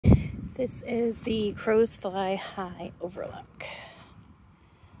This is the Crows Fly High Overlook.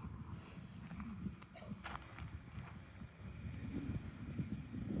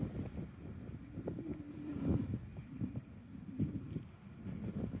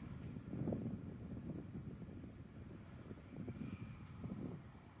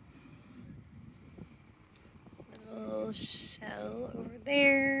 Little shell over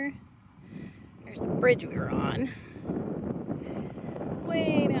there. There's the bridge we were on.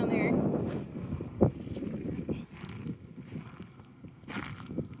 Way down there.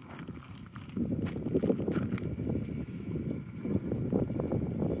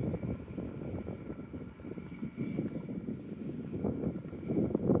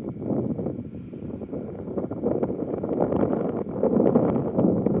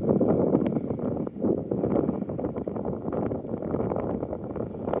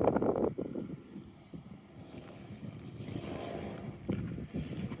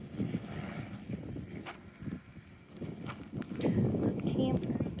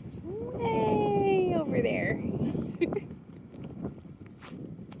 Campground is way over there.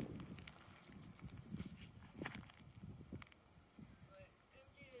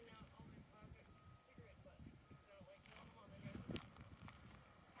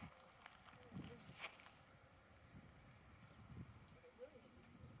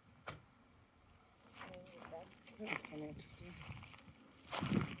 That's kind of interesting.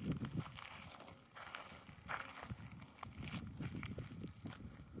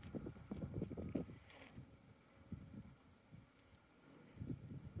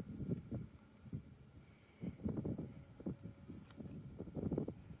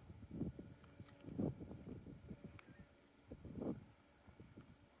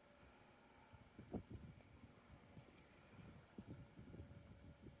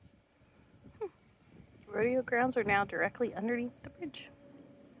 Rodeo grounds are now directly underneath the bridge.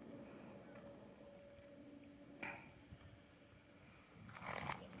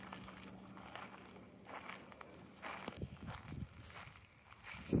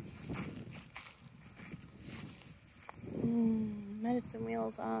 Medicine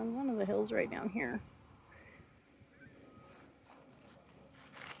wheels on one of the hills right down here.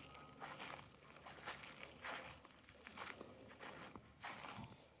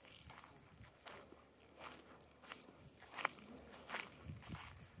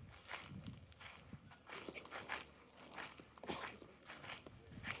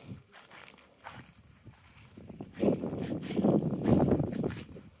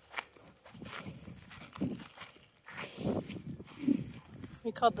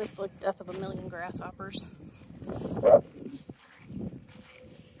 We called this like Death of a Million Grasshoppers.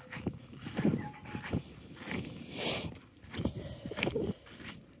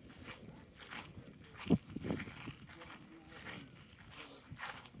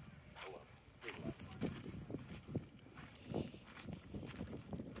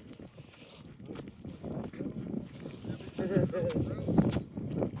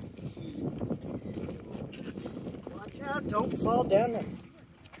 Watch out, don't fall down the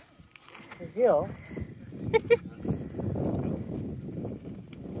hill.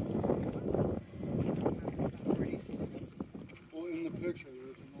 Well, in the picture,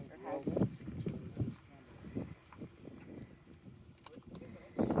 there's an old growth.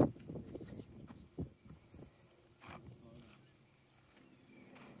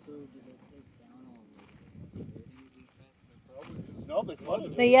 So did they take down all the buildings and stuff? No, they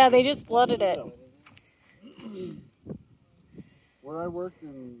flooded it. Yeah, they just flooded it. Where I worked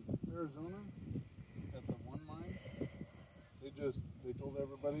in Arizona, at the one mine, they told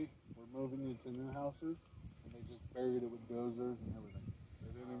everybody, we're moving you to new houses, and they just buried it with dozers and everything.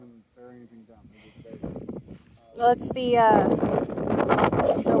 They didn't even tear anything down, they just buried it. Well, it's the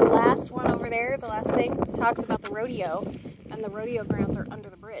last one over there, the last thing, talks about the rodeo, and the rodeo grounds are under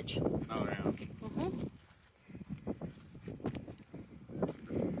the bridge. Oh, yeah.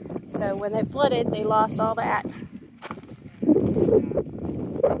 So when they flooded, they lost all that.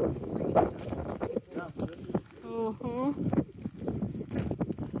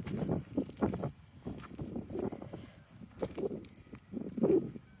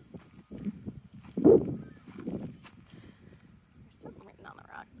 There's something written on the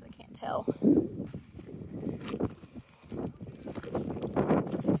rock, but I can't tell.